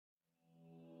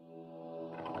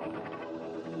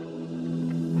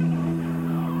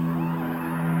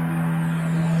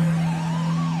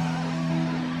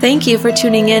Thank you for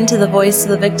tuning in to the Voice of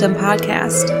the Victim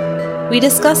podcast. We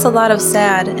discuss a lot of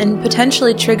sad and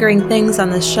potentially triggering things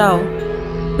on this show.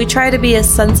 We try to be as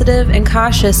sensitive and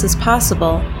cautious as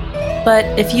possible, but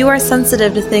if you are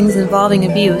sensitive to things involving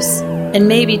abuse and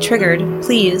may be triggered,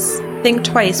 please think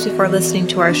twice before listening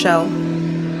to our show.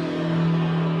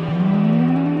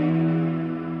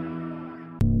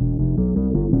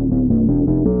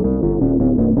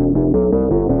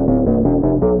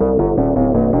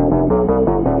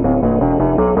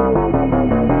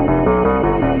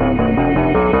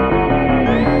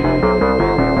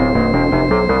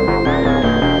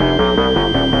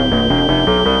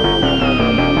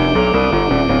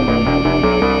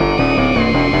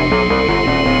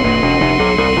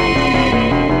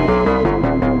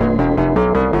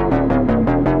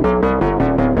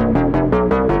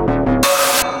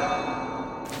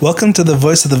 Welcome to the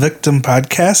Voice of the Victim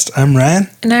podcast. I'm Ryan.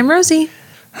 And I'm Rosie.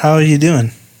 How are you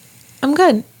doing? I'm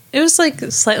good. It was like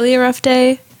slightly a rough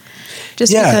day,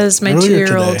 just because my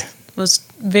 2-year-old was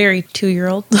very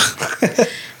 2-year-old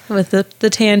with the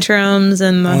tantrums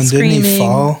and the screaming. Didn't he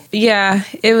fall? Yeah,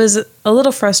 it was a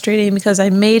little frustrating because I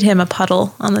made him a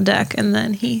puddle on the deck and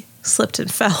then he slipped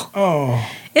and fell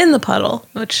in the puddle,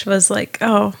 which was like,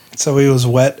 oh. So he was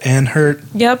wet and hurt?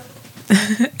 Yep.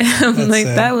 I'm like,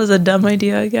 that was a dumb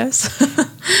idea, I guess.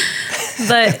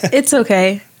 But it's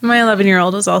okay. My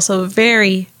 11-year-old was also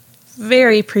very,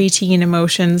 very preteen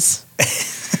emotions.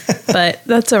 But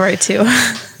that's all right, too.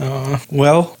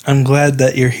 Well, I'm glad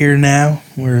that you're here now.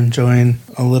 We're enjoying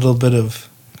a little bit of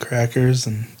crackers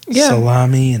and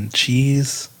salami and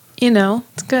cheese. You know,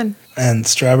 it's good. And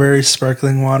strawberry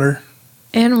sparkling water.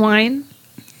 And wine.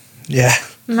 Yeah.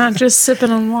 Not just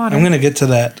sipping on water. I'm going to get to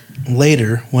that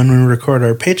later when we record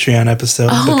our Patreon episode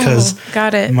because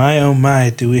got it. My,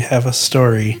 do we have a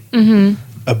story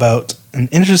about an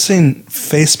interesting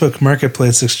Facebook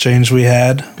Marketplace exchange we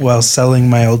had while selling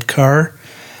my old car.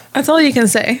 That's all you can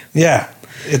say. Yeah,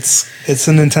 it's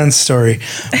an intense story.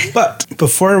 But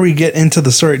before we get into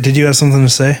the story, did you have something to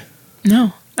say?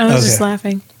 No, I was just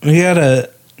laughing. We got to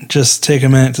just take a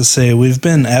minute to say we've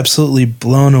been absolutely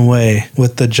blown away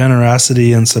with the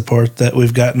generosity and support that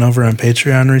we've gotten over on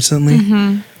Patreon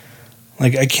recently.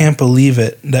 Like, I can't believe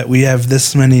it that we have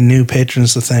this many new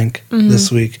patrons to thank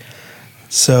this week.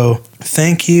 So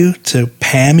thank you to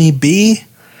Pammy B.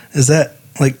 Is that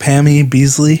like Pammy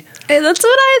Beasley? Hey, that's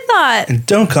what I thought. And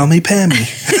don't call me Pammy.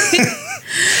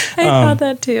 I thought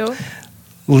that too.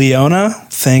 Leona,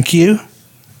 thank you.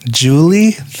 Julie,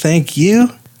 thank you.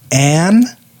 Anne,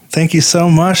 thank you so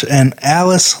much. And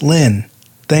Alice Lynn,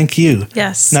 thank you.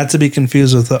 Yes. Not to be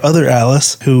confused with the other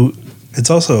Alice, who it's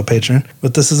also a patron,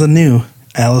 but this is a new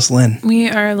Alice Lynn. We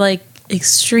are like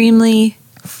extremely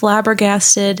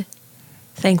flabbergasted,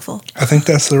 thankful. I think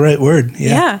that's the right word.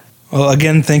 Yeah. Well,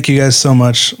 again, thank you guys so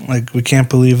much. Like, we can't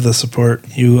believe the support.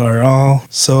 You are all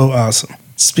so awesome.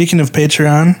 Speaking of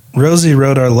Patreon, Rosie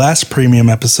wrote our last premium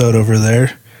episode over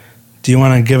there. Do you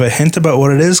want to give a hint about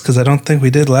what it is? Because I don't think we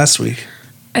did last week.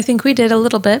 I think we did a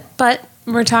little bit, but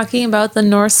we're talking about the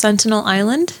North Sentinel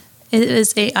Island. It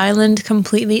is an island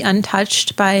completely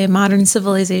untouched by modern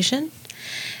civilization.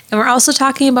 And we're also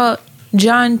talking about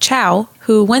John Chow,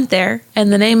 who went there in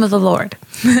the name of the Lord.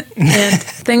 And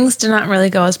things did not really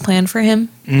go as planned for him.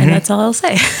 And that's all I'll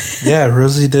say. Yeah,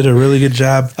 Rosie did a really good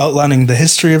job outlining the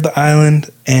history of the island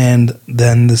and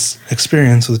then this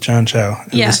experience with John Chow.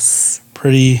 It was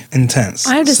pretty intense.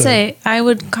 I have to say, I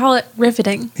would call it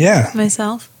riveting. Yeah.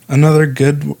 Myself. Another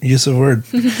good use of word.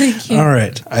 Thank you. All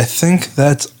right. I think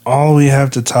that's all we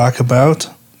have to talk about.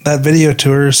 That video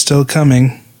tour is still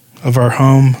coming of our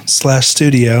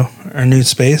home/studio, our new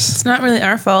space. It's not really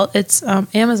our fault. It's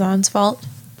Amazon's fault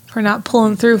for not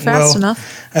pulling through fast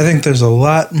enough. I think there's a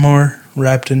lot more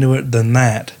wrapped into it than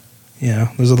that. You know,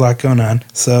 there's a lot going on.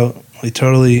 So we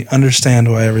totally understand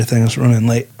why everything is running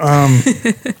late.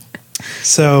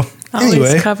 So anyway.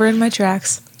 Always covering my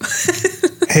tracks.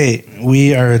 Hey,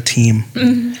 we are a team.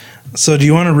 So do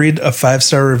you want to read a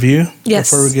 5-star review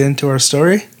before we get into our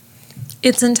story?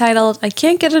 It's entitled, I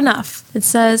Can't Get Enough. It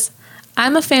says,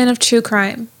 I'm a fan of true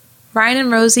crime. Ryan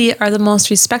and Rosie are the most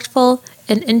respectful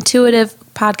and intuitive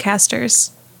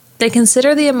podcasters. They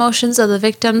consider the emotions of the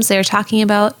victims they are talking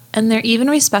about, and they're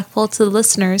even respectful to the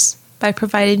listeners by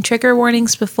providing trigger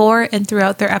warnings before and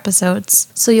throughout their episodes,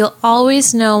 so you'll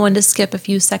always know when to skip a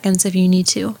few seconds if you need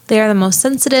to. They are the most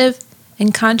sensitive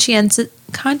and conscientious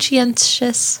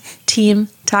team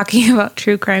talking about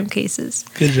true crime cases.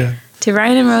 Good job. To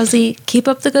Ryan and Rosie, keep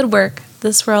up the good work.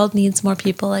 This world needs more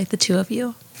people like the two of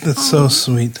you. That's so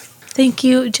sweet. Thank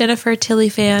you, Jennifer Tilley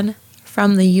fan,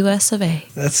 from the US of A.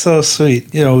 That's so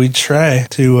sweet. You know, we try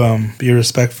to be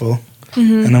respectful,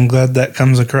 and I'm glad that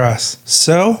comes across.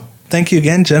 So, thank you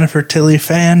again, Jennifer Tilly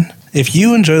fan. If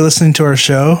you enjoy listening to our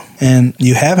show and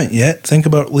you haven't yet, think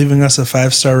about leaving us a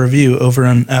 5-star review over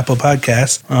on Apple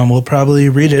Podcasts. We'll probably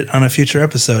read it on a future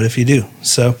episode if you do.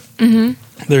 So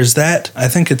there's that. I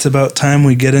think it's about time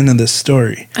we get into this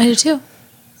story. I do too.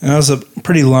 And that was a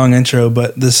pretty long intro,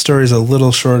 but this story is a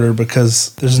little shorter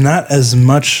because there's not as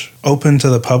much open to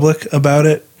the public about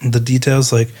it. The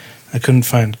details, like I couldn't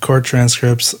find court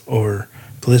transcripts or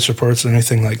police reports or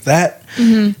anything like that.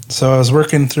 So I was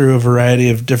working through a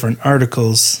variety of different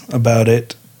articles about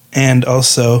it and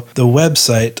also the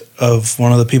website of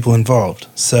one of the people involved.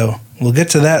 So we'll get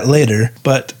to that later.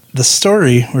 But the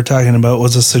story we're talking about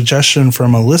was a suggestion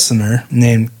from a listener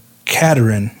named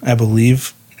Katerin, I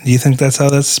believe. Do you think that's how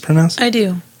that's pronounced? I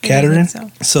do. Katerin?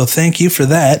 So thank you for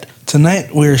that.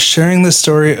 Tonight we're sharing the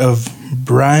story of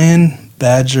Brryan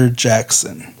Badger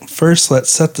Jackson. First, let's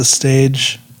set the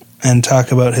stage and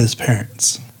talk about his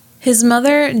parents. His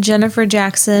mother, Jennifer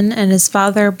Jackson, and his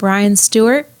father, Brryan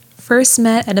Stewart, first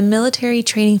met at a military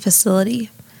training facility.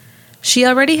 She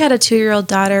already had a 2-year-old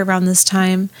daughter around this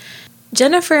time.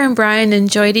 Jennifer and Brryan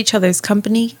enjoyed each other's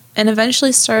company and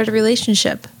eventually started a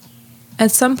relationship.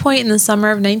 At some point in the summer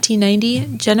of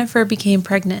 1990, Jennifer became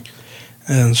pregnant.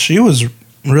 And she was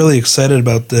really excited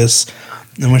about this.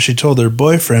 And when she told her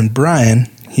boyfriend, Brryan,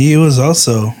 he was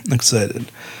also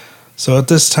excited. So at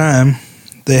this time,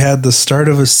 they had the start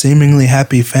of a seemingly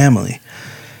happy family.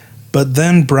 But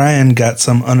then Brryan got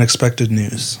some unexpected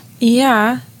news.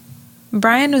 Yeah.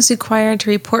 Brryan was required to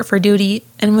report for duty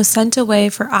and was sent away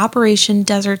for Operation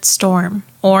Desert Storm,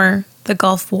 or the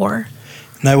Gulf War.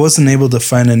 And I wasn't able to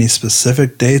find any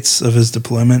specific dates of his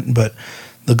deployment, but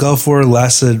the Gulf War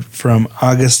lasted from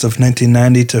August of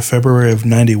 1990 to February of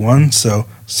 91, so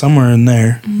somewhere in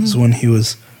there is when he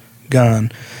was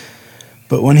gone.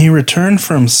 But when he returned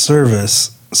from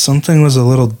service, something was a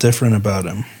little different about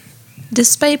him.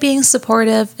 Despite being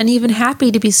supportive and even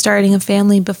happy to be starting a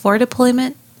family before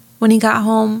deployment, when he got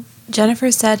home,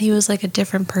 Jennifer said he was like a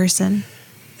different person.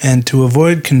 And to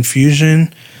avoid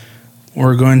confusion,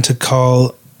 we're going to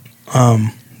call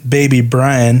baby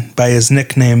Brryan by his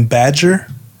nickname Badger,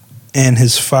 and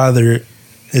his father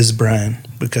is Brryan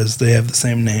because they have the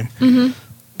same name.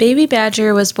 Baby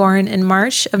Badger was born in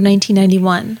March of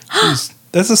 1991.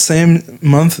 That's the same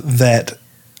month that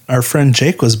our friend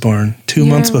Jake was born, 2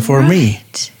 months before me.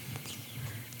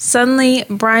 Suddenly,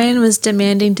 Brryan was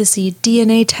demanding to see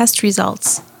DNA test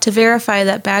results to verify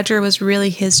that Badger was really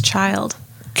his child.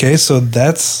 Okay, so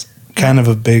that's kind of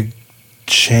a big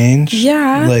change.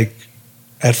 Yeah. Like,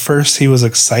 at first he was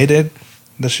excited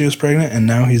that she was pregnant, and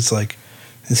now he's like,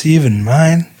 is he even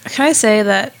mine? Can I say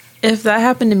that if that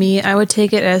happened to me, I would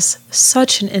take it as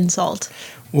such an insult?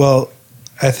 Well,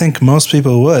 I think most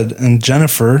people would, and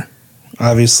Jennifer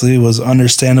obviously was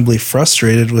understandably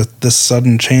frustrated with this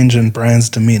sudden change in Brryan's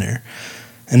demeanor.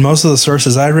 In most of the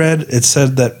sources I read, it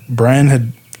said that Brryan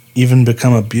had even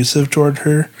become abusive toward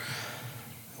her,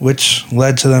 which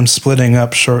led to them splitting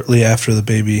up shortly after the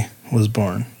baby was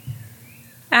born.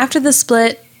 After the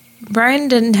split, Brryan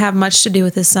didn't have much to do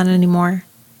with his son anymore.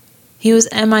 He was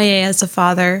MIA as a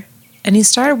father, and he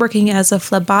started working as a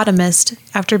phlebotomist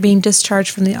after being discharged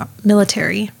from the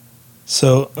military.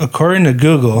 So, according to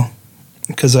Google,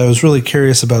 because I was really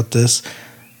curious about this,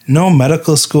 no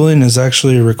medical schooling is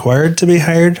actually required to be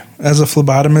hired as a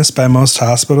phlebotomist by most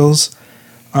hospitals.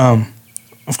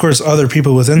 Of course, other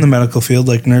people within the medical field,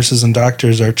 like nurses and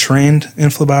doctors, are trained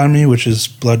in phlebotomy, which is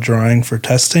blood drawing for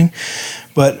testing.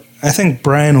 But I think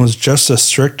Brryan was just a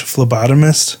strict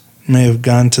phlebotomist, may have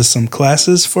gone to some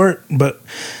classes for it, but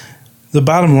the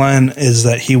bottom line is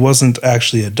that he wasn't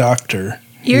actually a doctor.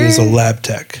 He was a lab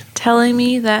tech. Telling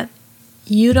me that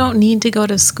you don't need to go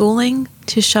to schooling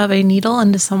to shove a needle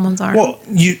into someone's arm? Well,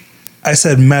 I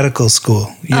said medical school,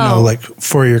 you know, like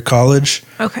for your college.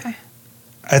 Okay.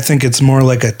 I think it's more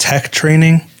like a tech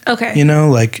training. Okay. You know,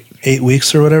 like 8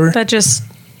 weeks or whatever. That just...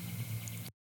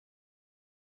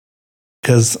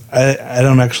 Because I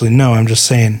don't actually know. I'm just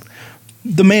saying.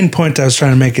 The main point I was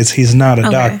trying to make is he's not a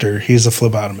doctor. He's a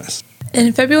phlebotomist.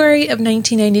 In February of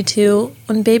 1992,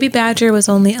 when baby Badger was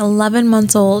only 11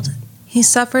 months old, he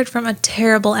suffered from a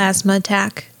terrible asthma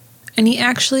attack, and he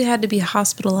actually had to be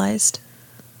hospitalized.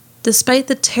 Despite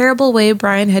the terrible way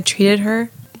Brryan had treated her,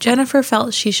 Jennifer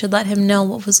felt she should let him know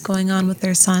what was going on with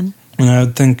their son. And I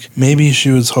would think maybe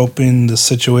she was hoping the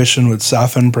situation would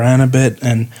soften Brryan a bit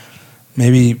and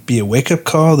maybe be a wake-up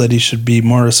call that he should be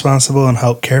more responsible and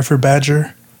help care for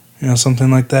Badger, you know,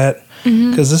 something like that.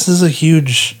 Because this is a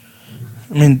huge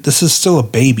I mean, this is still a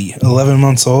baby, 11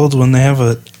 months old, when they have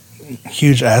a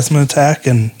huge asthma attack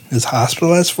and is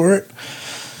hospitalized for it.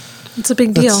 It's a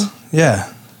big deal.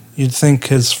 Yeah. You'd think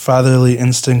his fatherly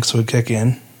instincts would kick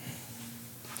in.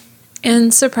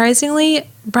 And surprisingly,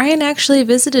 Brryan actually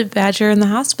visited Badger in the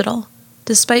hospital,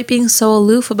 despite being so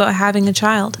aloof about having a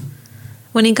child.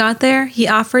 When he got there, he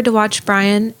offered to watch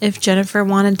Brryan if Jennifer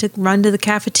wanted to run to the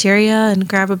cafeteria and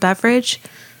grab a beverage,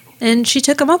 and she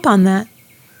took him up on that.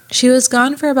 She was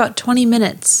gone for about 20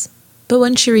 minutes, but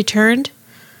when she returned,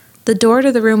 the door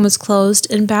to the room was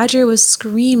closed and Badger was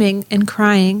screaming and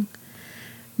crying.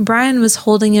 Brryan was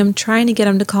holding him, trying to get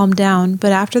him to calm down,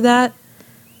 but after that,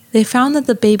 they found that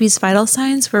the baby's vital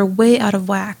signs were way out of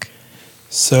whack.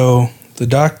 So the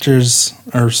doctors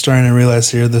are starting to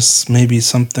realize here this may be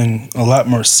something a lot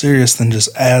more serious than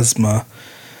just asthma.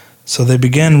 So they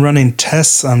began running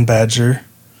tests on Badger,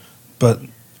 but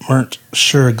weren't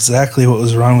sure exactly what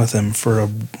was wrong with him for a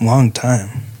long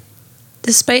time.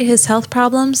 Despite his health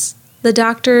problems, the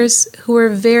doctors, who were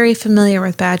very familiar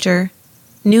with Badger,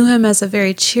 knew him as a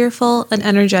very cheerful and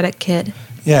energetic kid.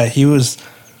 Yeah, he was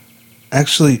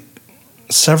actually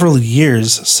several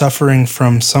years suffering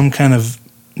from some kind of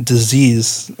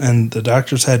disease, and the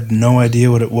doctors had no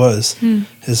idea what it was.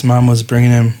 His mom was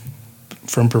bringing him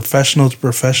from professional to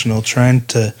professional, trying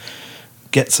to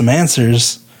get some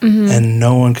answers, and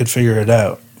no one could figure it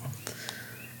out.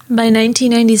 By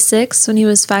 1996, when he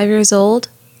was 5 years old,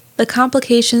 the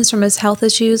complications from his health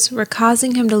issues were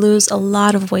causing him to lose a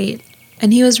lot of weight,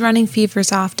 and he was running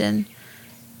fevers often.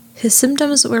 His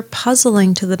symptoms were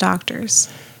puzzling to the doctors.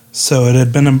 So it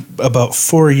had been about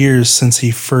 4 years since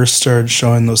he first started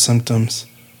showing those symptoms,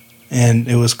 and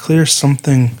it was clear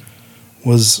something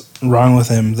was wrong with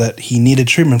him that he needed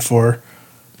treatment for.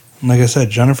 And like I said,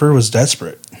 Jennifer was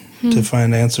desperate to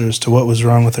find answers to what was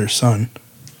wrong with her son.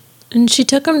 And she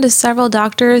took him to several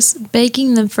doctors,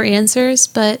 begging them for answers,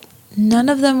 but none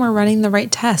of them were running the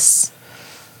right tests.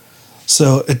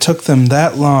 So it took them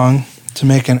that long to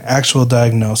make an actual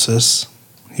diagnosis.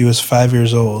 He was 5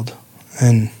 years old,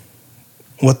 and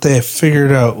what they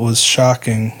figured out was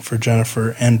shocking for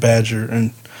Jennifer and Badger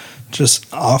and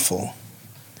just awful.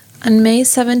 On May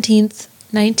 17th,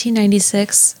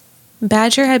 1996,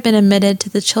 Badger had been admitted to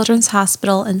the Children's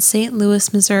Hospital in St.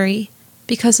 Louis, Missouri,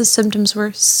 because his symptoms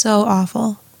were so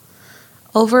awful.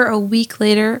 Over a week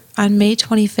later, on May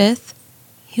 25th,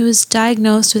 he was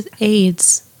diagnosed with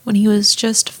AIDS when he was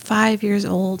just 5 years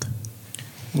old.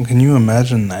 Can you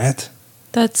imagine that?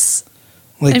 That's,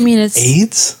 it's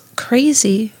AIDS?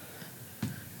 Crazy.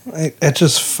 At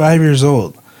just 5 years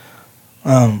old.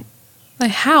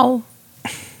 How?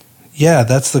 Yeah,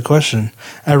 that's the question.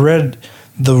 I read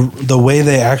the way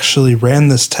they actually ran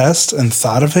this test and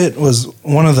thought of it was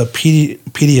one of the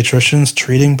pediatricians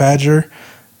treating Badger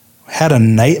had a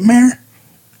nightmare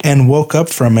and woke up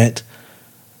from it.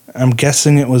 I'm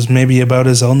guessing it was maybe about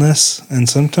his illness and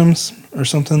symptoms or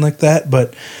something like that.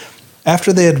 But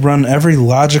after they had run every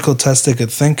logical test they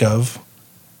could think of,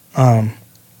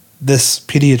 this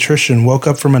pediatrician woke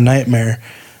up from a nightmare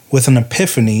with an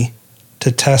epiphany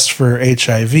to test for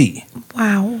HIV.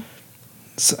 Wow.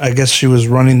 So I guess she was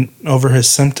running over his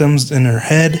symptoms in her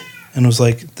head and was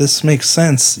like, this makes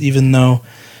sense, even though,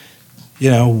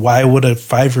 why would a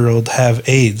 5-year-old have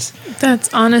AIDS?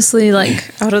 That's honestly,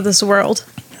 out of this world.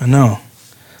 I know.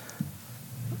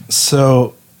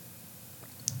 So,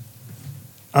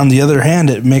 on the other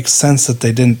hand, it makes sense that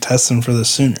they didn't test him for this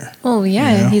sooner. Oh,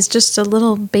 yeah, he's just a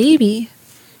little baby.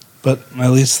 But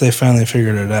at least they finally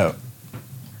figured it out.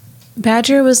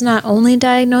 Badger was not only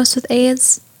diagnosed with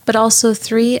AIDS, but also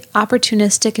 3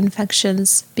 opportunistic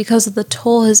infections because of the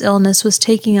toll his illness was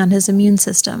taking on his immune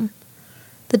system.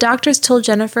 The doctors told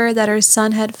Jennifer that her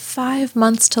son had 5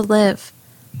 months to live,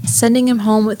 sending him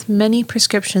home with many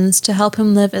prescriptions to help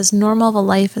him live as normal of a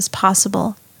life as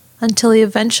possible, until he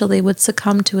eventually would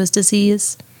succumb to his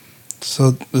disease.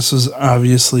 So this was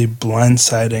obviously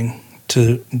blindsiding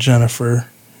to Jennifer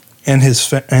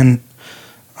and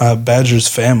Badger's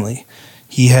family.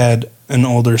 He had an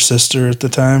older sister at the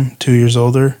time, 2 years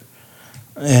older,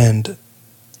 and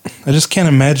I just can't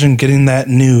imagine getting that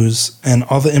news and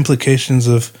all the implications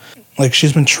of,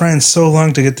 she's been trying so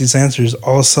long to get these answers.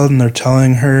 All of a sudden they're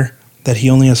telling her that he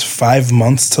only has 5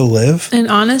 months to live.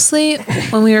 And honestly,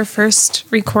 when we were first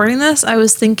recording this, I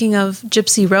was thinking of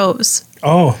Gypsy Rose.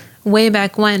 Oh. Way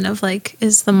back when, of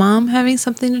is the mom having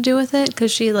something to do with it?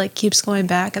 Because she keeps going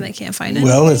back and they can't find it.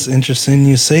 Well, it's interesting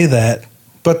you say that.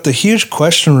 But the huge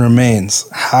question remains,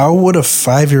 how would a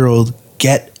 5-year-old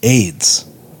get AIDS?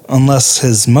 Unless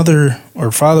his mother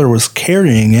or father was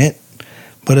carrying it.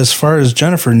 But as far as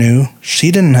Jennifer knew,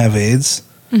 she didn't have AIDS.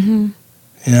 Mm-hmm.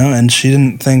 And she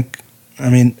didn't think,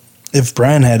 if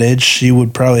Brryan had AIDS, she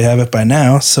would probably have it by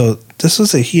now. So this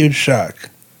was a huge shock.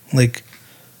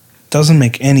 Doesn't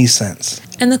make any sense.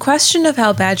 And the question of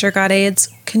how Badger got AIDS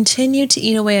continued to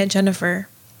eat away at Jennifer.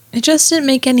 It just didn't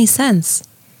make any sense.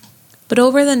 But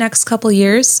over the next couple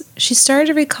years, she started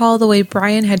to recall the way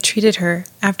Brryan had treated her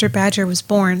after Badger was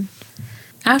born.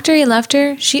 After he left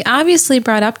her, she obviously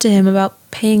brought up to him about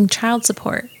paying child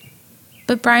support.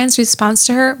 But Brryan's response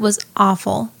to her was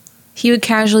awful. He would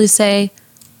casually say,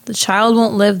 "The child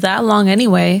won't live that long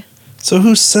anyway." So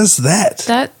who says that?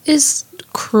 That is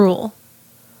cruel.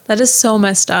 That is so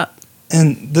messed up.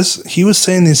 And he was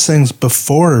saying these things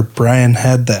before Brryan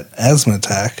had that asthma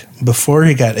attack, before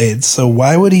he got AIDS. So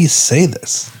why would he say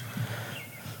this?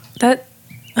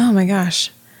 Oh my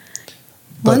gosh.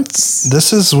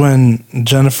 This is when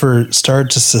Jennifer started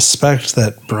to suspect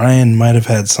that Brryan might have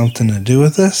had something to do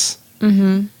with this.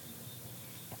 Mm-hmm.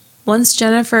 Once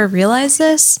Jennifer realized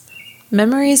this,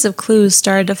 memories of clues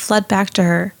started to flood back to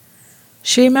her.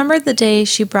 She remembered the day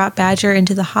she brought Badger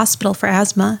into the hospital for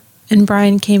asthma, and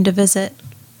Brryan came to visit.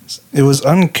 It was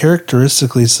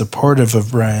uncharacteristically supportive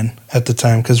of Brryan at the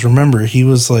time, because remember, he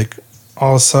was all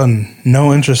of a sudden,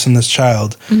 no interest in this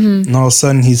child, and all of a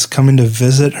sudden he's coming to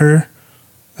visit her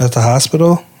at the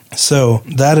hospital. So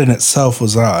that in itself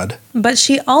was odd. But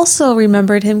she also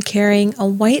remembered him carrying a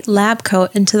white lab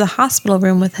coat into the hospital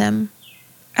room with him.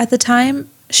 At the time,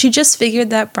 she just figured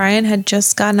that Brryan had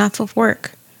just gotten off of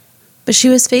work. But she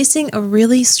was facing a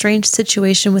really strange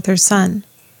situation with her son.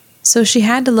 So she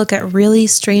had to look at really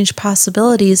strange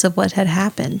possibilities of what had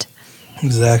happened.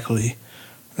 Exactly.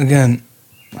 Again,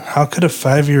 how could a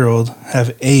 5-year-old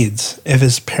have AIDS if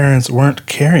his parents weren't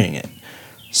carrying it?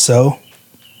 So,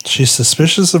 she's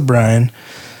suspicious of Brryan,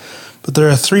 but there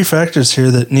are 3 factors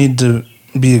here that need to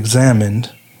be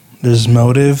examined. There's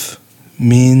motive,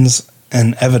 means,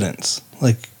 and evidence.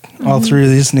 All 3 of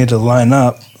these need to line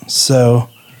up. So,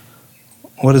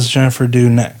 what does Jennifer do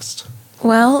next?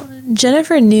 Well,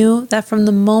 Jennifer knew that from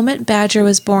the moment Badger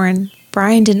was born,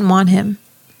 Brryan didn't want him.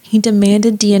 He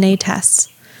demanded DNA tests.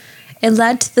 It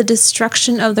led to the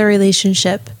destruction of their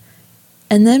relationship.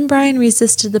 And then Brryan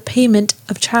resisted the payment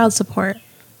of child support.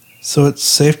 So it's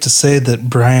safe to say that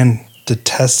Brryan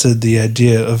detested the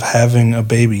idea of having a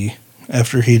baby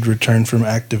after he'd returned from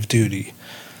active duty.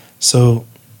 So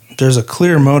there's a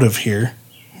clear motive here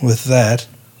with that,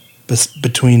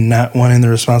 between not wanting the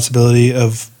responsibility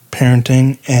of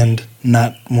parenting and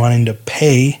not wanting to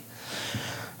pay.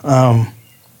 And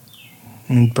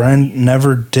Brryan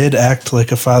never did act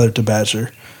like a father to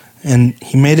Badger, and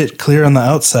he made it clear on the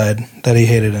outside that he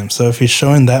hated him. So if he's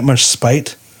showing that much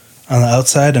spite on the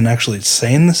outside and actually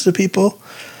saying this to people,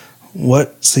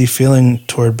 what's he feeling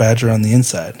toward Badger on the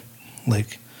inside?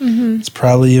 It's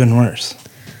probably even worse.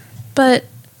 But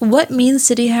what means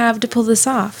did he have to pull this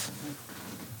off?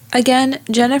 Again,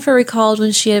 Jennifer recalled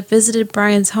when she had visited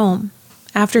Brryan's home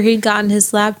after he'd gotten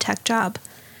his lab tech job.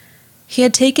 He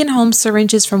had taken home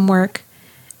syringes from work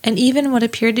and even what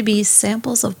appeared to be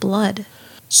samples of blood.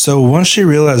 So once she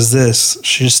realized this,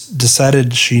 she just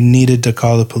decided she needed to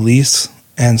call the police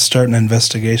and start an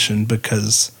investigation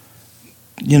because,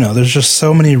 there's just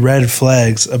so many red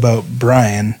flags about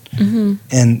Brryan,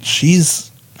 and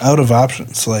she's out of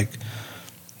options.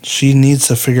 She needs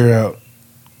to figure out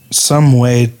some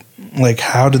way,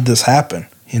 how did this happen?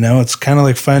 It's kind of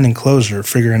like finding closure,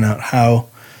 figuring out how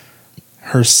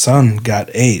her son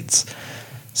got AIDS.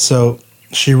 So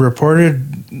she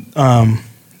reported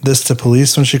this to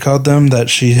police when she called them, that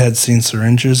she had seen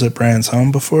syringes at Brryan's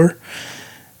home before.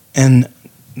 And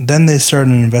then they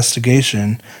started an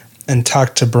investigation and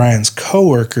talked to Brryan's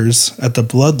coworkers at the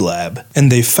blood lab.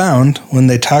 And they found, when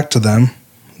they talked to them,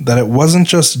 that it wasn't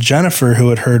just Jennifer who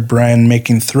had heard Brryan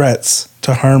making threats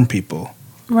to harm people.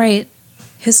 Right.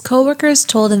 His coworkers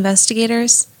told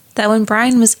investigators that when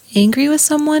Brryan was angry with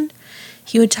someone,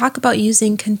 he would talk about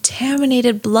using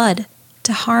contaminated blood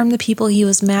to harm the people he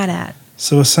was mad at.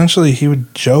 So essentially, he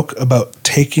would joke about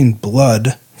taking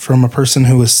blood from a person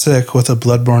who was sick with a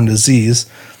bloodborne disease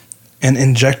and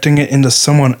injecting it into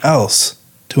someone else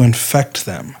to infect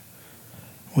them,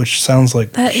 which sounds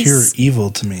like pure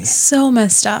evil to me. So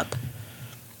messed up.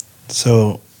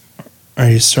 So, are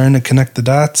you starting to connect the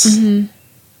dots?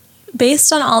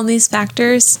 Based on all these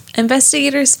factors,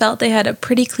 investigators felt they had a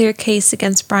pretty clear case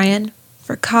against Brryan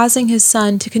for causing his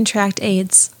son to contract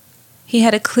AIDS. He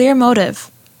had a clear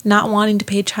motive, not wanting to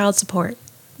pay child support.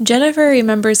 Jennifer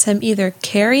remembers him either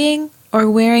carrying or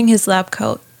wearing his lab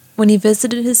coat when he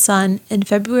visited his son in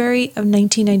February of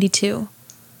 1992.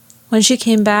 When she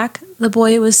came back, the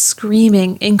boy was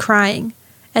screaming and crying,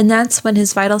 and that's when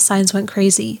his vital signs went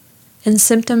crazy, and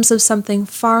symptoms of something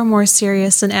far more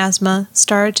serious than asthma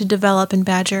started to develop in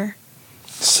Badger.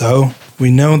 So,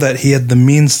 we know that he had the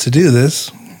means to do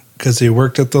this because he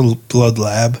worked at the blood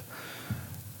lab,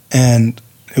 and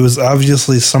it was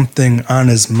obviously something on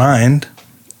his mind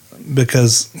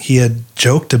because he had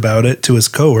joked about it to his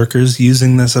coworkers,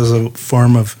 using this as a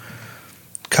form of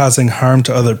causing harm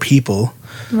to other people.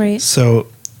 Right. So,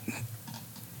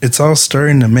 it's all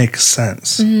starting to make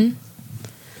sense. Mm-hmm.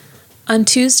 On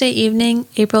Tuesday evening,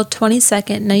 April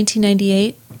 22nd,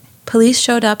 1998, police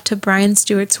showed up to Brryan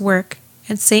Stewart's work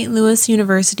at St. Louis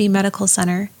University Medical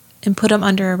Center and put him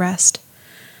under arrest.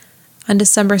 On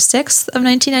December 6th of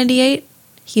 1998,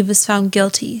 he was found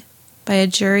guilty by a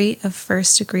jury of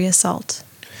first-degree assault.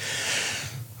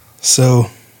 So,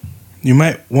 you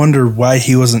might wonder why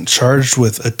he wasn't charged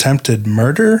with attempted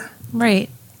murder? Right.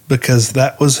 Because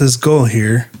that was his goal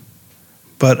here.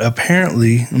 But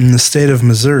apparently, in the state of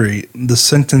Missouri, the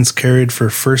sentence carried for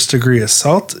first-degree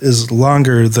assault is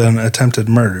longer than attempted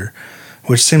murder,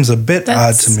 which seems a bit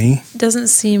odd to me. Doesn't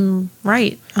seem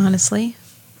right, honestly.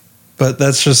 But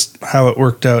that's just how it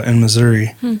worked out in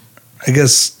Missouri. I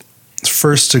guess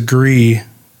first-degree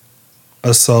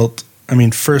assault,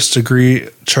 first-degree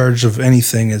charge of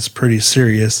anything is pretty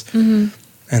serious. Mm-hmm.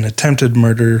 And attempted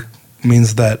murder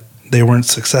means that they weren't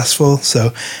successful.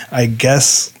 So I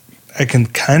guess I can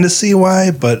kind of see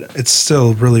why, but it's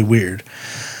still really weird.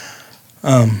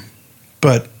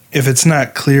 But if it's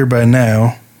not clear by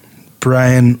now,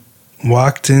 Brryan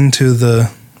walked into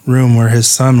the room where his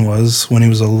son was when he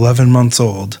was 11 months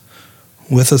old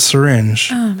with a syringe.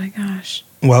 Oh my gosh.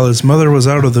 While his mother was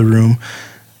out of the room,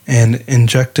 and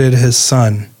injected his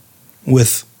son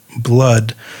with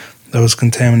blood that was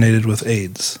contaminated with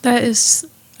AIDS. That is,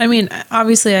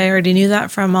 obviously I already knew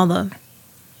that from all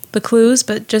the clues,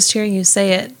 but just hearing you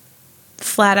say it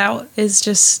flat out is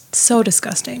just so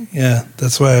disgusting. Yeah,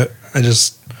 that's why I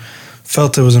just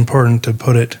felt it was important to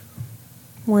put it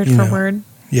word for word.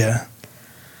 Yeah.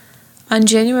 On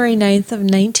January 9th of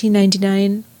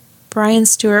 1999, Brryan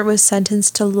Stewart was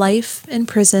sentenced to life in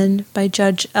prison by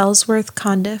Judge Ellsworth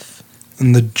Condiff.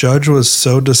 And the judge was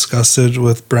so disgusted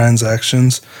with Brryan's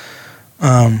actions.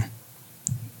 Do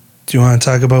you want to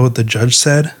talk about what the judge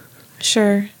said?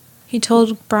 Sure. He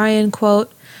told Brryan,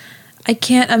 quote, "I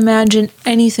can't imagine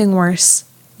anything worse.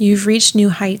 You've reached new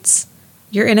heights.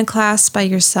 You're in a class by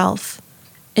yourself.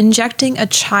 Injecting a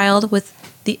child with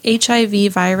the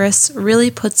HIV virus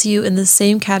really puts you in the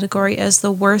same category as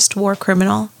the worst war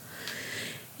criminal.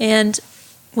 And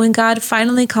when God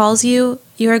finally calls you,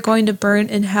 you are going to burn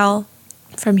in hell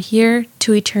from here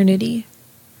to eternity."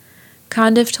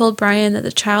 Condiff told Brryan that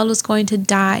the child was going to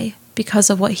die because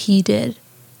of what he did.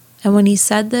 And when he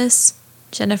said this,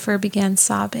 Jennifer began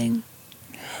sobbing.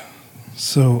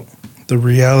 So the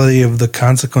reality of the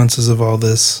consequences of all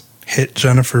this hit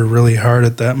Jennifer really hard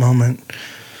at that moment.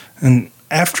 And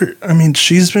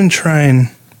she's been trying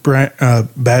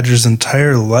Badger's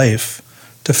entire life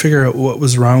to figure out what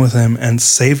was wrong with him and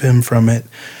save him from it.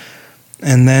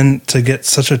 And then to get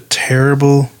such a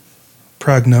terrible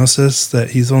prognosis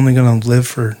that he's only going to live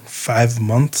for 5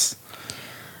 months.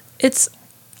 It's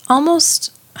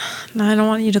almost, I don't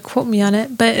want you to quote me on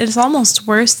it, but it's almost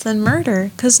worse than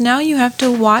murder because now you have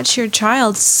to watch your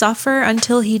child suffer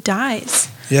until he dies.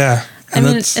 Yeah.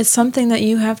 It's something that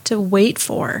you have to wait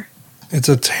for. It's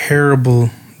a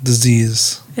terrible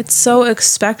disease. It's so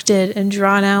expected and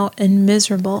drawn out and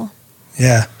miserable.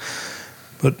 Yeah.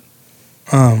 But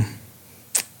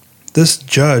this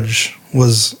judge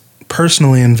was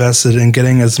personally invested in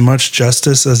getting as much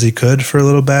justice as he could for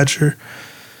little Badger,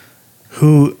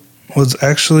 who was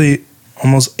actually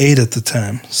almost 8 at the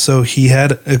time. So he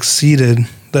had exceeded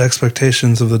the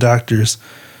expectations of the doctors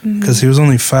because he was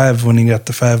only 5 when he got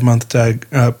the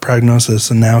 5-month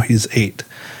prognosis, and now he's 8.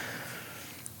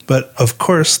 But of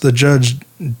course, the judge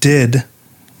did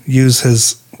use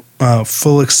his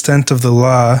full extent of the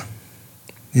law.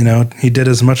 He did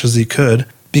as much as he could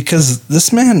because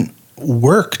this man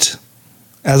worked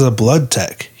as a blood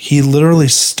tech. He literally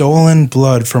stolen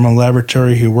blood from a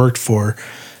laboratory he worked for.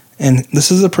 And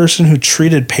this is a person who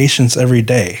treated patients every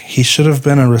day. He should have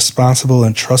been a responsible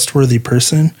and trustworthy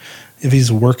person if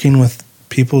he's working with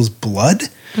people's blood.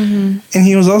 Mm-hmm. And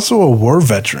he was also a war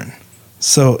veteran.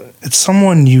 So it's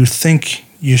someone you think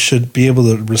you should be able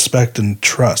to respect and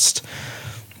trust.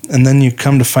 And then you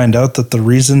come to find out that the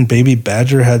reason baby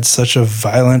Badger had such a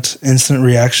violent instant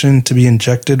reaction to be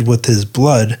injected with his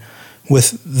blood,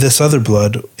 with this other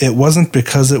blood, it wasn't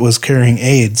because it was carrying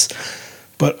AIDS,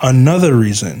 but another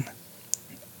reason.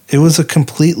 It was a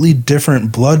completely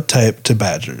different blood type to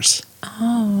Badger's.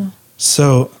 Oh.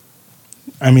 So,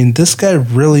 this guy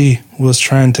really was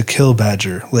trying to kill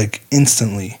Badger, like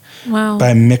instantly, Wow.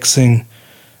 by mixing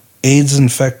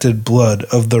AIDS-infected blood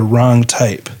of the wrong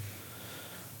type.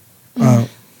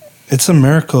 It's a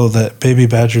miracle that baby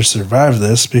Badger survived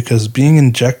this, because being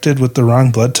injected with the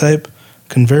wrong blood type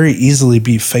can very easily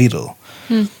be fatal.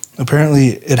 Apparently,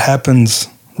 it happens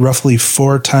roughly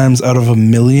 4 times out of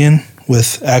 1,000,000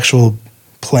 with actual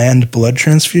planned blood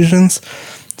transfusions.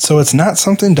 So it's not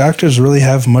something doctors really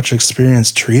have much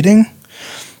experience treating.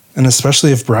 And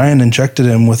especially if Brryan injected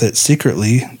him with it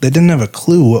secretly, they didn't have a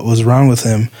clue what was wrong with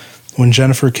him when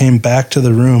Jennifer came back to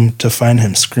the room to find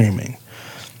him screaming.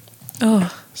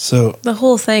 Oh, So the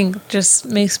whole thing just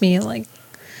makes me like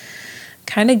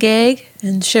kind of gag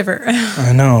and shiver.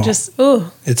 I know. Just,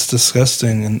 oh. It's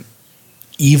disgusting and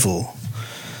evil.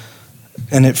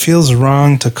 And it feels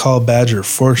wrong to call Badger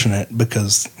fortunate,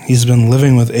 because he's been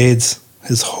living with AIDS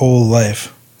his whole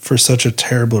life for such a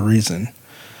terrible reason.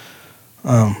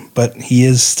 But he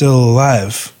is still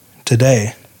alive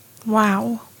today.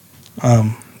 Wow.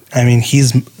 I mean,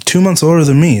 he's 2 months older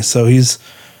than me, so he's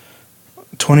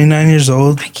 29 years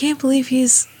old. I can't believe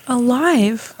he's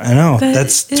alive. I know. That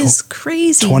is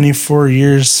crazy. 24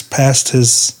 years past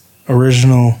his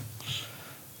original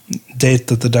date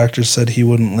that the doctor said he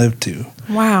wouldn't live to.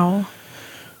 Wow.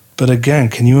 But again,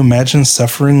 can you imagine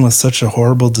suffering with such a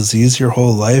horrible disease your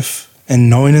whole life and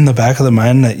knowing in the back of the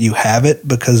mind that you have it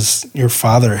because your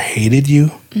father hated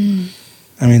you?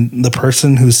 I mean, the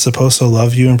person who's supposed to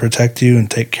love you and protect you and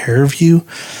take care of you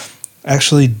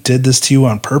actually did this to you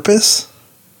on purpose?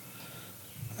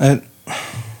 I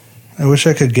wish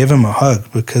I could give him a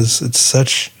hug, because it's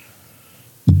such...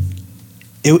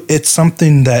 It's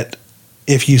something that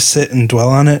if you sit and dwell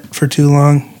on it for too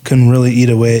long can really eat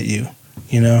away at you.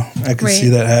 You know, I could see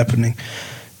that happening.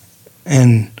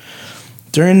 And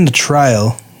during the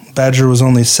trial, Badger was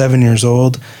only 7 years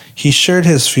old. He shared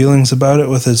his feelings about it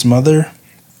with his mother,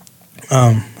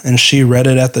 and she read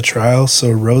it at the trial.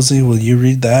 So, Rosie, will you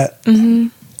read that?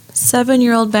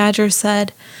 7-year-old Badger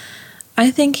said,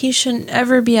 "I think he shouldn't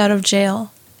ever be out of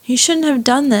jail. He shouldn't have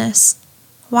done this.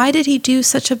 Why did he do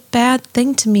such a bad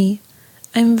thing to me?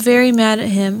 I'm very mad at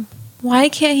him. Why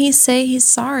can't he say he's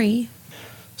sorry?"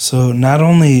 So not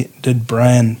only did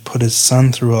Brryan put his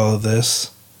son through all of this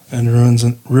and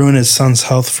ruin his son's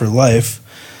health for life,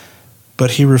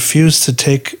 but he refused to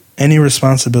take any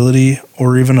responsibility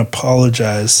or even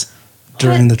apologize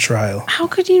during the trial. How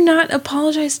could you not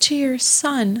apologize to your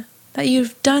son that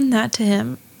you've done that to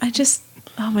him?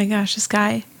 Oh my gosh, this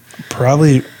guy.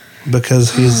 Probably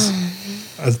because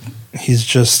he's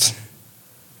just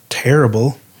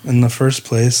terrible in the first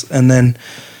place, and then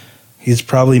he's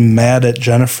probably mad at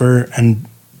Jennifer and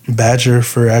Badger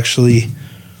for actually,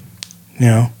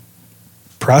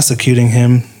 prosecuting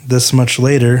him this much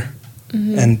later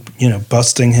and,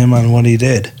 busting him on what he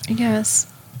did. Yes.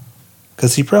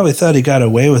 Because he probably thought he got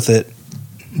away with it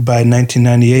by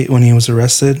 1998 when he was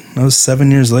arrested. That was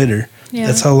 7 years later. Yeah.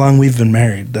 That's how long we've been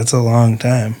married. That's a long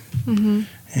time.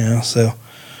 So...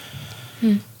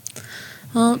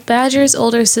 Well, Badger's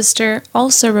older sister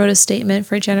also wrote a statement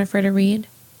for Jennifer to read.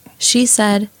 She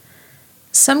said,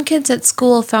 "Some kids at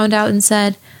school found out and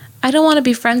said, 'I don't want to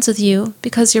be friends with you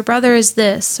because your brother is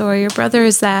this or your brother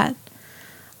is that.'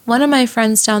 One of my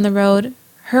friends down the road,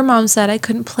 her mom said I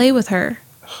couldn't play with her.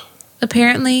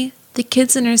 Apparently, the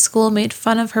kids in her school made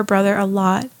fun of her brother a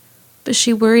lot, but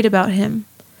she worried about him.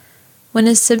 When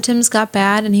his symptoms got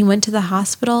bad and he went to the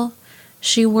hospital,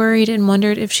 she worried and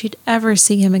wondered if she'd ever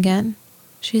see him again.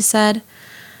 She said,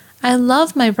 'I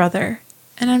love my brother,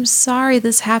 and I'm sorry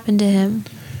this happened to him.'"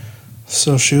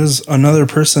 So she was another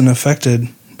person affected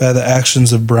by the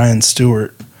actions of Brryan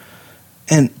Stewart.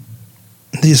 And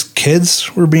these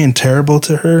kids were being terrible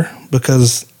to her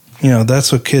because,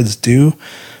 that's what kids do.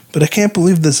 But I can't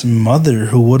believe this mother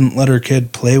who wouldn't let her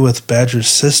kid play with Badger's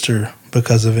sister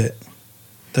because of it.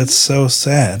 That's so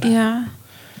sad. Yeah.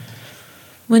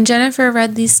 When Jennifer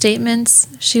read these statements,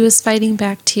 she was fighting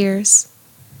back tears.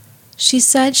 She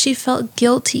said she felt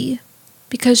guilty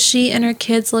because she and her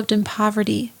kids lived in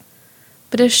poverty.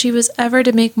 But if she was ever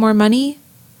to make more money,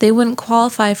 they wouldn't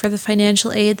qualify for the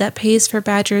financial aid that pays for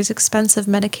Badger's expensive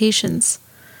medications.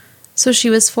 So she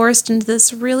was forced into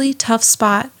this really tough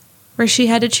spot where she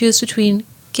had to choose between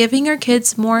giving her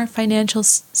kids more financial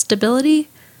stability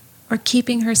or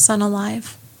keeping her son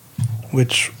alive.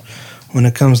 Which, when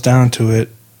it comes down to it,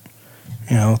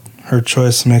 her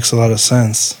choice makes a lot of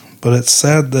sense. But it's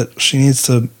sad that she needs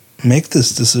to make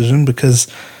this decision because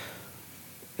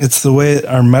it's the way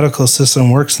our medical system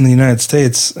works in the United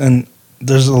States. And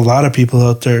there's a lot of people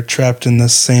out there trapped in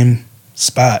this same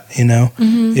spot, you know?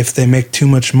 Mm-hmm. If they make too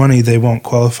much money, they won't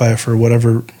qualify for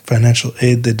whatever financial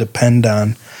aid they depend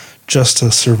on just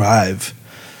to survive.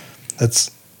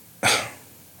 That's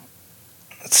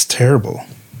terrible.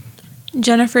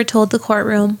 Jennifer told the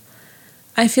courtroom,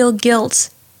 "I feel guilt,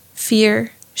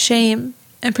 fear, shame,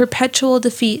 and perpetual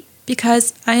defeat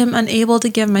because I am unable to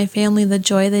give my family the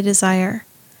joy they desire."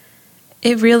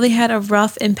 It really had a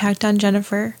rough impact on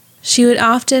Jennifer. She would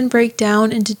often break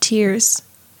down into tears,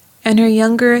 and her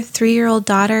younger 3-year-old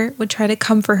daughter would try to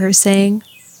comfort her, saying,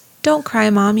 "Don't cry,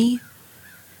 Mommy."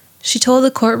 She told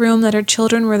the courtroom that her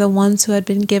children were the ones who had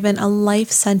been given a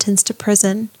life sentence to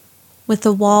prison, with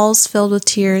the walls filled with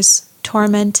tears,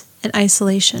 torment, and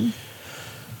isolation.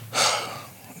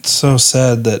 It's so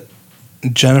sad that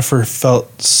Jennifer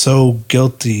felt so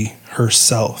guilty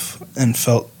herself and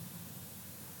felt,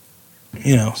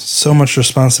 so much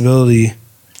responsibility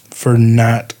for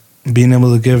not being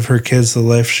able to give her kids the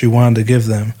life she wanted to give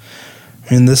them.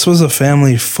 I mean, this was a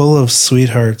family full of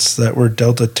sweethearts that were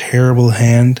dealt a terrible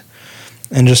hand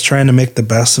and just trying to make the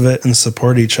best of it and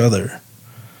support each other.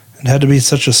 It had to be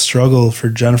such a struggle for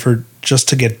Jennifer just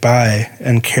to get by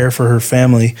and care for her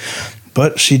family,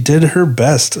 but she did her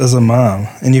best as a mom,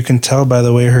 and you can tell by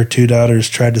the way her 2 daughters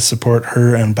tried to support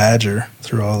her and Badger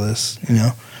through all this,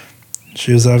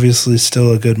 She was obviously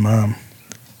still a good mom.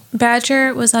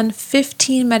 Badger was on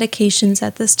 15 medications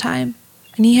at this time,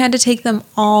 and he had to take them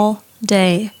all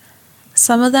day.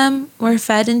 Some of them were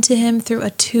fed into him through a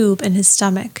tube in his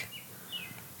stomach.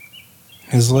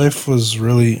 His life was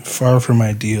really far from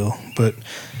ideal, but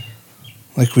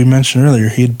like we mentioned earlier,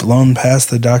 he had blown past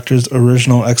the doctor's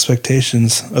original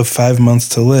expectations of 5 months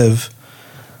to live.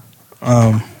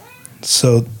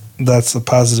 So that's a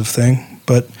positive thing,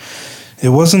 but it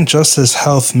wasn't just his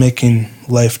health making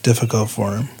life difficult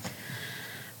for him.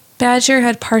 Badger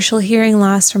had partial hearing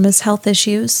loss from his health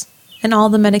issues and all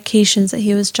the medications that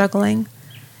he was juggling.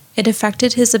 It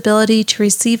affected his ability to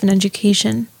receive an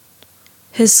education.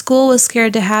 His school was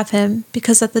scared to have him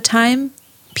because at the time,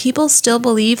 people still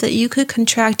believed that you could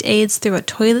contract AIDS through a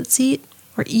toilet seat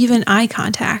or even eye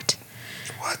contact.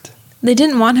 What? They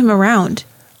didn't want him around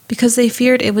because they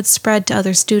feared it would spread to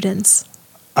other students.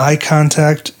 Eye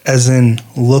contact as in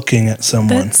looking at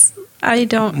someone. I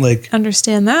don't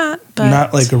understand that. But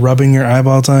not like rubbing your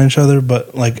eyeballs on each other,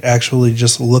 but like actually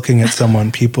just looking at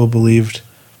someone people believed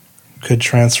could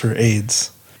transfer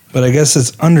AIDS. But I guess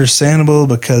it's understandable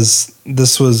because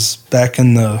this was back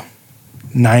in the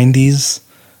 90s,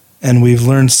 and we've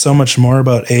learned so much more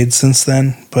about AIDS since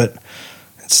then, but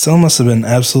it still must have been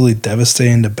absolutely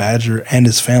devastating to Badger and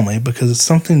his family because it's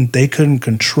something they couldn't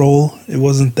control. It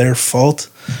wasn't their fault.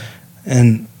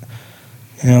 And,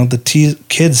 the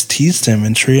kids teased him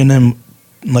and treated him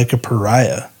like a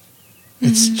pariah. Mm-hmm.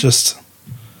 It's just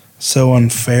so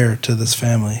unfair to this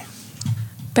family.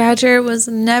 Badger was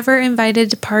never invited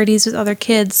to parties with other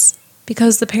kids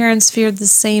because the parents feared the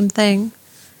same thing.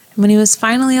 And when he was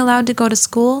finally allowed to go to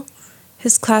school,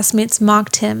 his classmates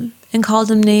mocked him and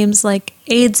called him names like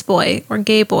AIDS boy or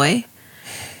gay boy.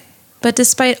 But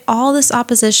despite all this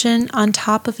opposition on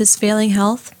top of his failing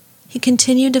health, he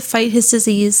continued to fight his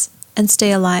disease and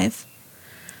stay alive.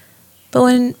 But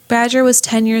when Badger was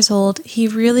 10 years old, he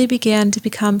really began to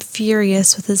become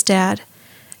furious with his dad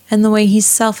and the way he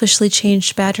selfishly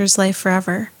changed Badger's life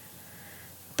forever.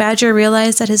 Badger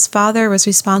realized that his father was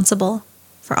responsible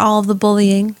for all of the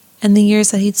bullying and the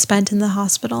years that he'd spent in the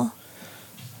hospital.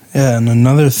 Yeah, and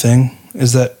another thing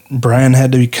is that Brryan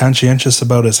had to be conscientious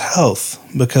about his health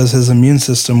because his immune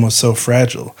system was so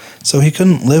fragile. So he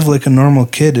couldn't live like a normal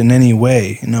kid in any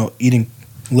way, eating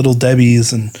Little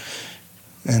Debbie's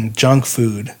and junk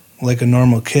food like a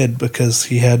normal kid because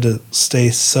he had to stay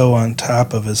so on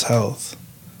top of his health.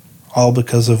 All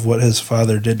because of what his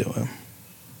father did to him.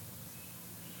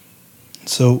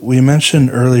 So we mentioned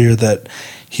earlier that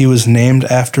he was named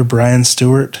after Brryan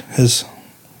Stewart, his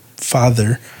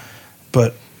father,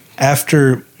 but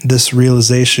after this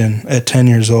realization at 10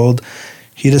 years old,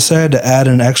 he decided to add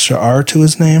an extra R to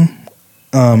his name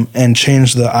and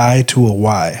change the I to a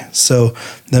Y. So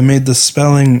that made the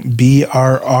spelling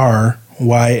Brryan.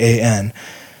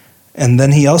 And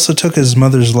then he also took his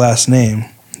mother's last name,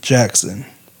 Jackson.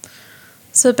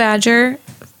 So Badger,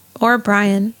 or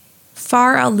Brryan,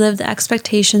 far outlived the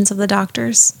expectations of the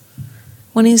doctors.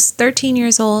 When he was 13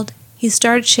 years old, he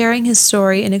started sharing his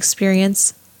story and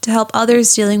experience to help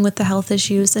others dealing with the health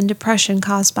issues and depression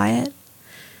caused by it.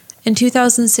 In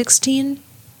 2016,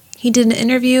 he did an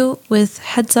interview with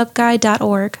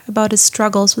headsupguy.org about his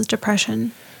struggles with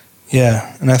depression.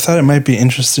 Yeah, and I thought it might be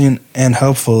interesting and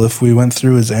helpful if we went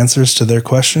through his answers to their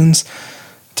questions.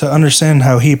 to understand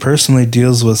how he personally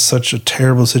deals with such a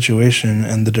terrible situation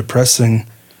and the depression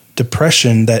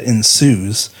that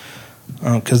ensues.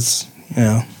 Because,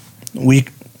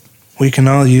 we can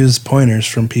all use pointers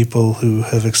from people who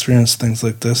have experienced things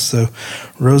like this. So,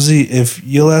 Rosie, if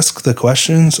you'll ask the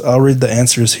questions, I'll read the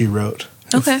answers he wrote.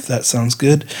 Okay. If that sounds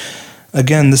good.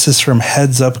 Again, this is from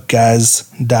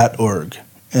headsupguys.org.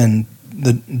 And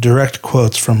the direct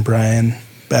quotes from Brryan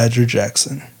Badger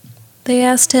Jackson. They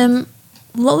asked him,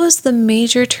 what was the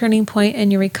major turning point in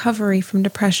your recovery from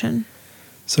depression?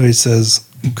 So he says,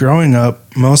 growing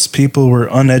up, most people were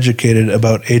uneducated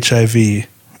about HIV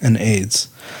and AIDS.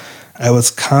 I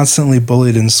was constantly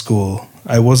bullied in school.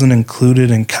 I wasn't included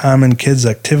in common kids'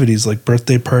 activities like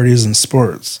birthday parties and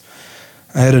sports.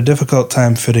 I had a difficult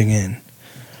time fitting in.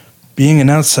 Being an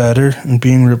outsider and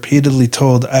being repeatedly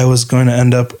told I was going to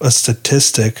end up a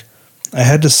statistic, I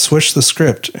had to switch the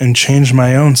script and change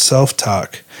my own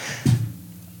self-talk.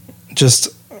 Just,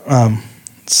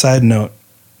 side note,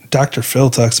 Dr. Phil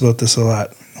talks about this a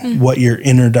lot, what your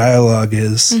inner dialogue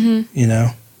is,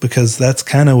 because that's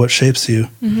kind of what shapes you.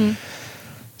 Mm-hmm.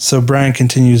 So Brryan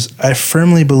continues, I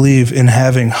firmly believe in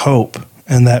having hope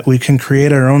and that we can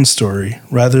create our own story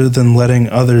rather than letting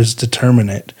others determine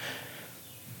it.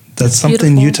 That's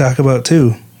something beautiful. You talk about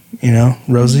too,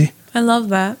 Rosie. I love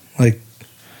that.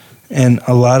 And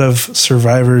a lot of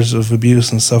survivors of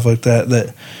abuse and stuff like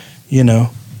that,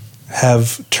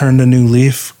 have turned a new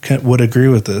leaf would agree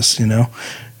with this,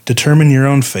 Determine your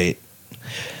own fate.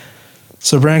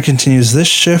 So Brryan continues, this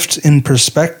shift in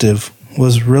perspective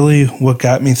was really what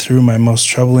got me through my most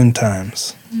troubling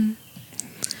times.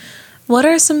 What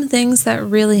are some things that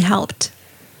really helped?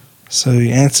 So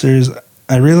he answers,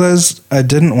 I realized I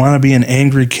didn't want to be an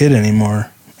angry kid anymore,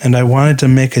 and I wanted to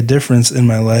make a difference in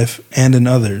my life and in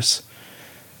others,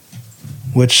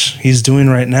 which he's doing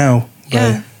right now.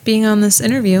 Yeah, being on this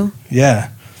interview. Yeah.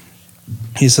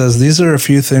 He says, these are a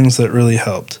few things that really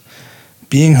helped.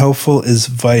 Being hopeful is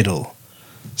vital.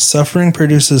 Suffering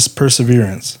produces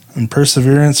perseverance, and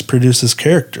perseverance produces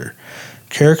character.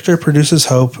 Character produces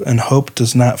hope, and hope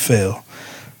does not fail.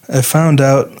 I found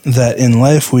out that in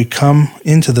life we come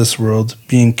into this world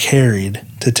being carried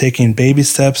to taking baby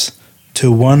steps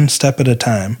to one step at a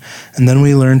time, and then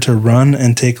we learn to run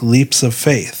and take leaps of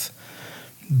faith.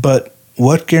 But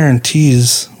what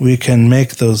guarantees we can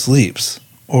make those leaps?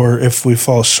 Or if we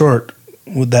fall short,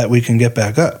 that we can get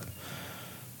back up?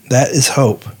 That is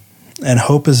hope, and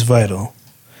hope is vital.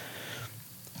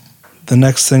 The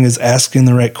next thing is asking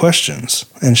the right questions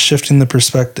and shifting the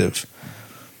perspective.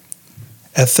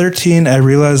 At 13, I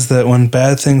realized that when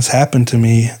bad things happened to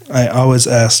me, I always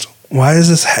asked, why is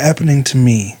this happening to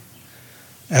me?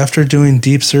 After doing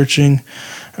deep searching,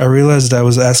 I realized I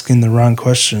was asking the wrong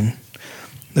question.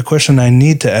 The question I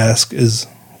need to ask is,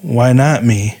 why not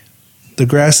me? The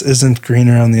grass isn't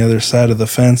greener on the other side of the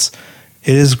fence.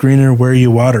 It is greener where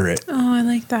you water it. Oh, I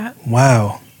like that.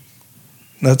 Wow.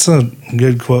 That's a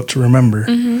good quote to remember.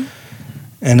 Mm-hmm.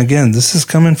 And again, this is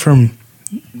coming from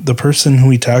the person who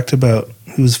we talked about,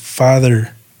 whose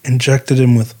father injected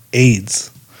him with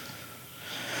AIDS.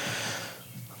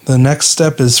 The next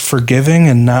step is forgiving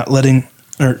and letting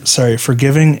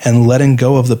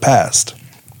go of the past.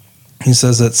 He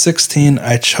says, at 16,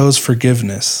 I chose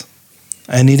forgiveness.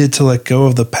 I needed to let go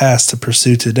of the past to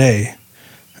pursue today.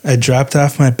 I dropped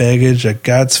off my baggage at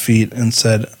God's feet and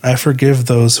said, I forgive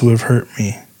those who have hurt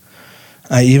me.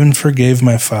 I even forgave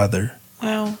my father.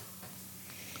 Wow.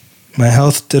 My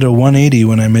health did a 180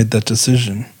 when I made that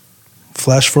decision.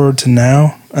 Flash forward to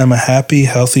now, I'm a happy,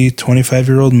 healthy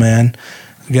 25-year-old man,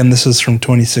 again this is from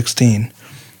 2016,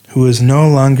 who is no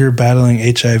longer battling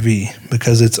HIV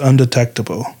because it's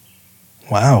undetectable.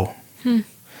 Wow.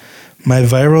 My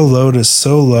viral load is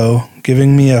so low,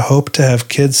 giving me a hope to have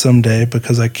kids someday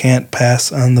because I can't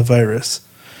pass on the virus.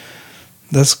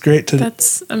 That's great to...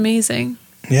 That's amazing.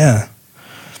 Yeah.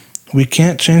 We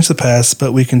can't change the past,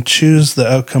 but we can choose the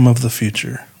outcome of the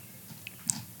future.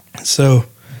 So,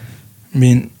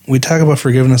 we talk about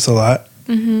forgiveness a lot,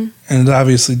 and it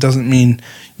obviously doesn't mean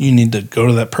you need to go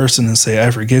to that person and say, I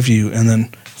forgive you, and then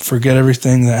forget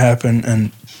everything that happened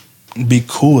and be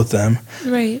cool with them.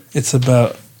 Right. It's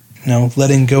about,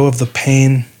 letting go of the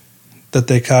pain that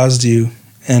they caused you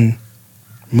and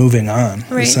moving on,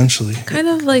 right. Essentially. Kind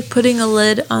of like putting a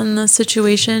lid on the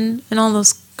situation and all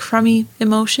those crummy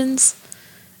emotions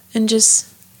and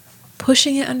just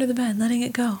pushing it under the bed, letting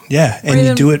it go. Yeah, and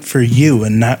you do it for you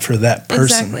and not for that person.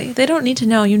 Exactly. They don't need to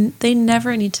know. They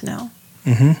never need to know.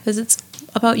 Because it's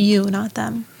about you, not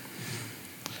them.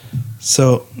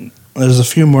 So there's a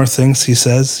few more things he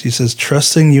says. He says,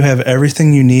 trusting you have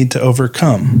everything you need to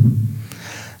overcome.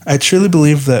 I truly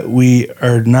believe that we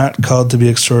are not called to be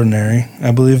extraordinary.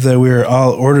 I believe that we are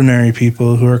all ordinary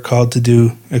people who are called to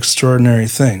do extraordinary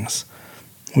things.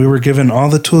 We were given all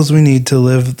the tools we need to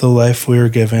live the life we were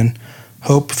given: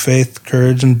 hope, faith,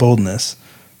 courage, and boldness.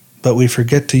 But we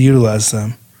forget to utilize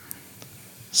them.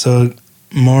 So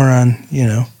more on,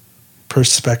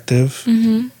 perspective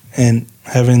and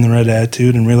having the right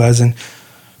attitude and realizing,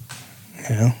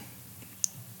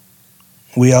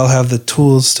 we all have the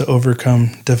tools to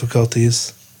overcome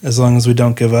difficulties as long as we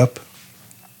don't give up.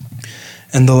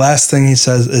 And the last thing he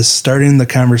says is starting the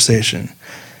conversation.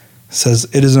 He says,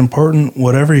 it is important,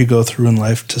 whatever you go through in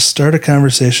life, to start a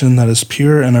conversation that is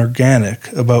pure and organic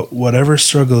about whatever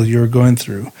struggle you're going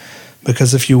through.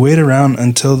 Because if you wait around,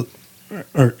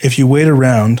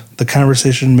 the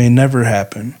conversation may never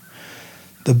happen.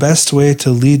 The best way to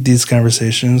lead these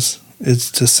conversations is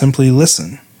to simply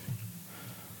listen.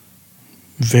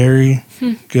 Very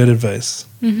good advice.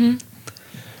 Mm-hmm.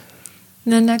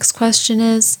 The next question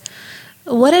is,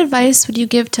 what advice would you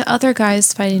give to other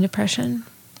guys fighting depression?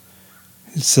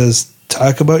 It says,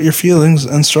 talk about your feelings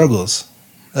and struggles.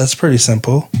 That's pretty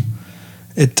simple.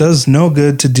 It does no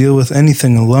good to deal with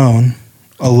anything alone.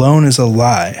 Alone is a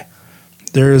lie.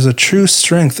 There is a true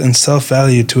strength and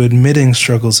self-value to admitting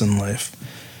struggles in life.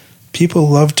 People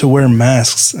love to wear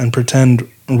masks and pretend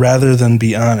rather than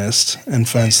be honest and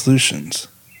find solutions.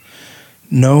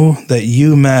 Know that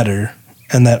you matter,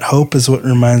 and that hope is what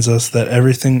reminds us that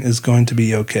everything is going to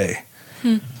be okay.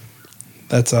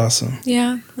 That's awesome.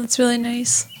 Yeah, that's really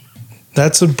nice.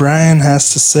 That's what Brryan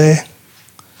has to say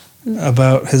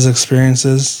about his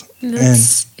experiences.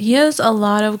 He has a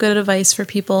lot of good advice for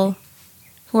people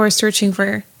who are searching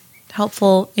for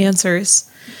helpful answers.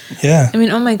 Yeah. I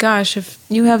mean, oh my gosh, if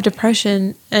you have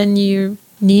depression and you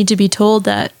need to be told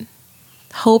that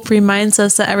hope reminds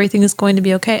us that everything is going to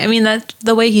be okay. I mean, that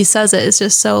the way he says it is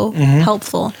just so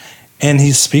helpful. And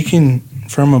he's speaking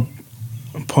from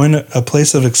a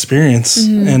place of experience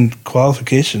and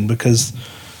qualification, because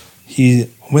he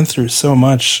went through so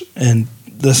much and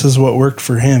this is what worked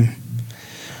for him.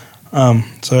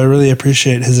 So I really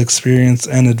appreciate his experience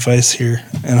and advice here,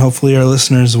 and hopefully our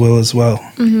listeners will as well.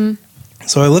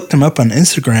 So I looked him up on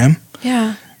Instagram.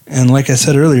 Yeah. And like I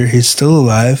said earlier, he's still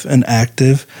alive and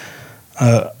active.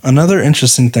 Another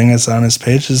interesting thing that's on his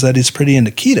page is that he's pretty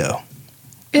into keto.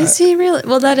 Is he really?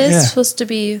 Well, that is supposed to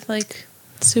be like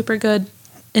super good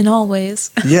in all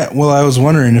ways. Yeah. Well, I was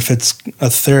wondering if it's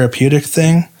a therapeutic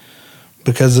thing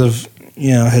because of,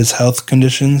 his health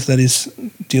conditions that he's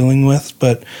dealing with.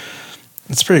 But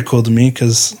it's pretty cool to me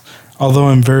because although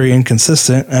I'm very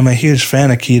inconsistent, I'm a huge fan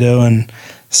of keto and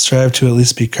strive to at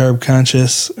least be carb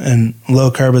conscious and low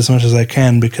carb as much as I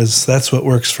can, because that's what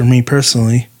works for me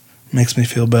personally. Makes me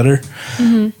feel better.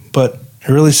 But it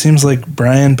really seems like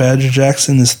Brryan Badger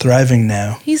Jackson is thriving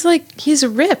now. He's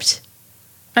ripped.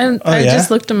 I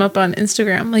just looked him up on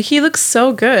Instagram. Like, he looks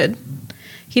so good.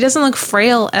 He doesn't look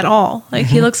frail at all. Like,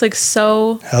 he looks like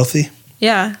so healthy.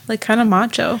 Yeah, like kind of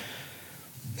macho.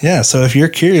 Yeah, so if you're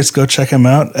curious, go check him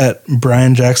out at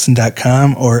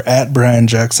brryanjackson.com or at Brryan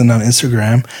Jackson on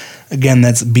Instagram. Again,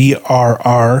 that's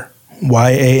BRRYAN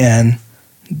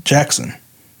Jackson.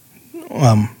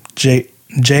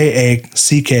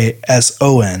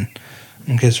 JACKSON,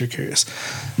 in case you're curious.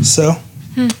 So,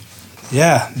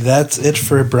 yeah, that's it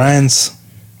for Brryan's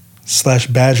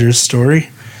 / Badger's story.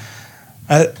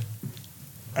 I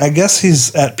guess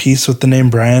he's at peace with the name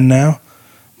Brryan now,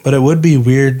 but it would be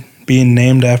weird being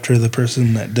named after the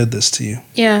person that did this to you.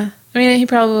 Yeah. I mean,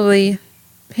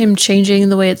 him changing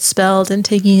the way it's spelled and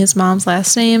taking his mom's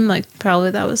last name, like,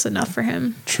 probably that was enough for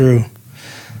him. True.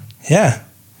 Yeah.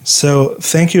 So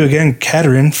thank you again,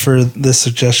 Katerin, for this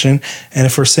suggestion. And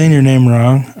if we're saying your name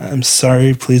wrong, I'm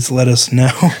sorry. Please let us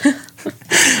know.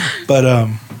 But,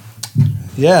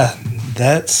 yeah,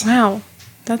 that's... Wow.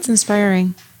 That's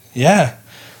inspiring. Yeah.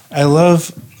 I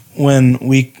love when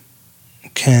we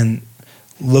can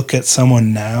look at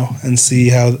someone now and see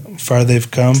how far they've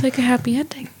come. It's like a happy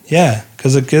ending. Yeah,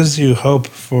 because it gives you hope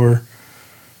for,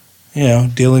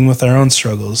 dealing with our own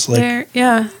struggles. Like,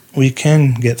 we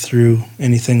can get through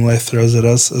anything life throws at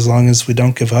us as long as we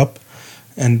don't give up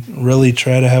and really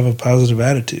try to have a positive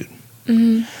attitude.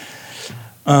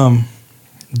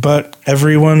 But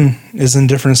everyone is in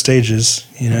different stages,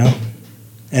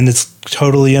 and it's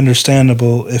totally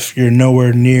understandable if you're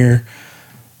nowhere near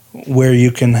where you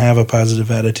can have a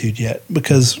positive attitude yet.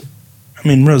 Because, I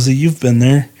mean, Rosie, you've been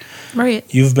there. Right.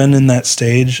 You've been in that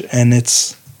stage, and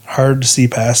it's hard to see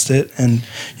past it, and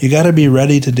you got to be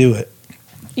ready to do it.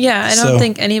 Yeah, I don't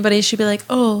think anybody should be like,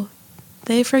 oh,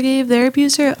 they forgave their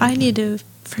abuser, I need to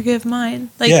forgive mine.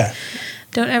 Like,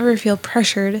 Don't ever feel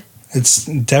pressured. It's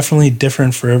definitely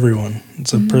different for everyone.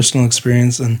 It's a personal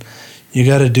experience, and you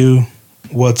got to do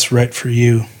what's right for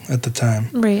you at the time.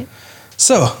 Right.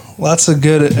 So, lots of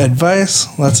good advice,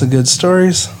 lots of good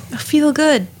stories. I feel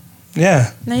good.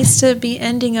 Yeah. Nice to be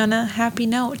ending on a happy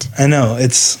note. I know.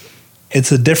 It's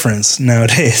a difference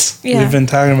nowadays. Yeah. We've been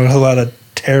talking about a lot of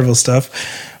terrible stuff,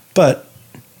 but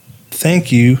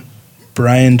thank you,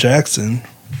 Brryan Jackson,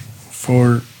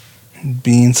 for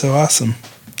being so awesome.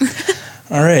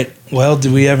 All right. Well,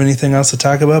 do we have anything else to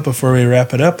talk about before we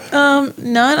wrap it up?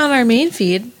 Not on our main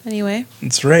feed, anyway.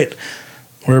 That's right.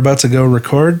 We're about to go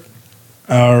record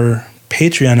our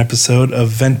Patreon episode of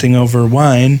Venting Over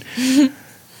Wine,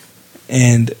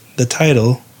 and the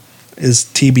title is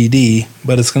TBD,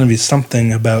 but it's going to be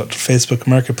something about Facebook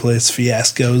Marketplace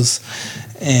fiascos,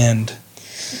 and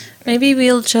maybe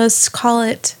we'll just call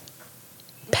it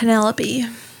Penelope.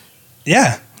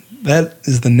 Yeah, that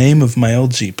is the name of my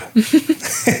old Jeep.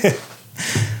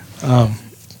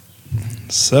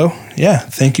 So, yeah,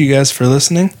 thank you guys for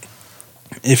listening.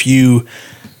 If you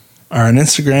are on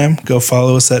Instagram, go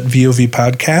follow us at VOV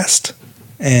Podcast.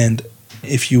 And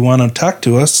if you want to talk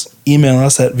to us, email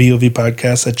us at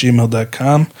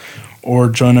vovpodcast@gmail.com or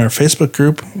join our Facebook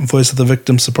group, Voice of the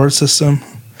Victim Support System.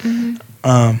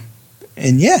 And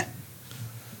yeah.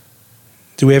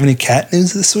 Do we have any cat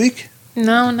news this week?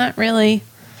 No, not really.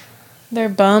 They're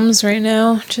bums right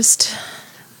now, just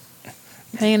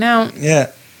hanging out.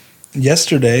 Yeah.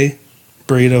 Yesterday,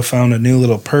 Burrito found a new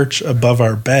little perch above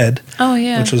our bed. Oh,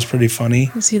 yeah. Which was pretty funny.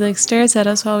 Because he, stares at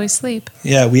us while we sleep.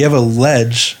 Yeah, we have a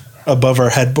ledge above our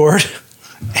headboard.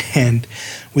 And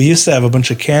we used to have a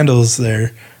bunch of candles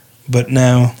there, but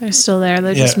now... They're still there.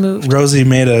 They just moved. Rosie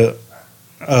made a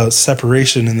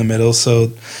separation in the middle,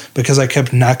 so because I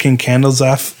kept knocking candles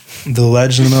off the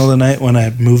ledge in the middle of the night when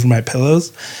I moved my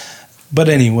pillows. But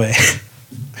anyway,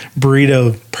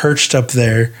 Burrito perched up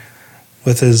there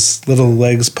with his little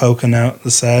legs poking out the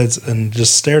sides and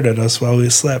just stared at us while we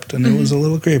slept, and it was a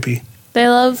little creepy. They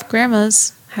love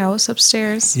Grandma's house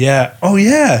upstairs. Yeah. Oh,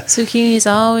 yeah. Zucchini's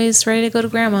always ready to go to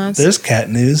Grandma's. There's cat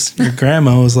news. Your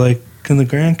grandma was like, can the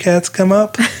grandcats come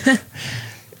up?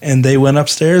 And they went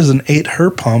upstairs and ate her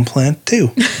palm plant,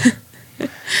 too.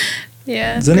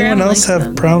 Yeah. Does anyone else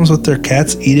have problems with their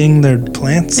cats eating their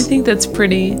plants? I think that's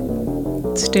pretty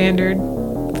standard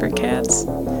for cats.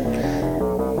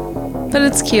 But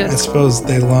it's cute. I suppose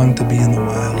they long to be in the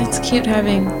wild. It's cute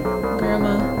having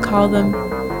Grandma call them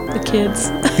the kids.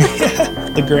 Yeah,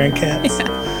 the grandcats.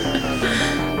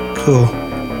 Yeah. Cool.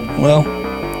 Well,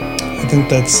 I think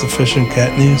that's sufficient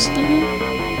cat news.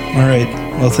 All right.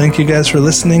 Well, thank you guys for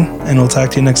listening, and we'll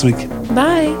talk to you next week.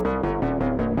 Bye.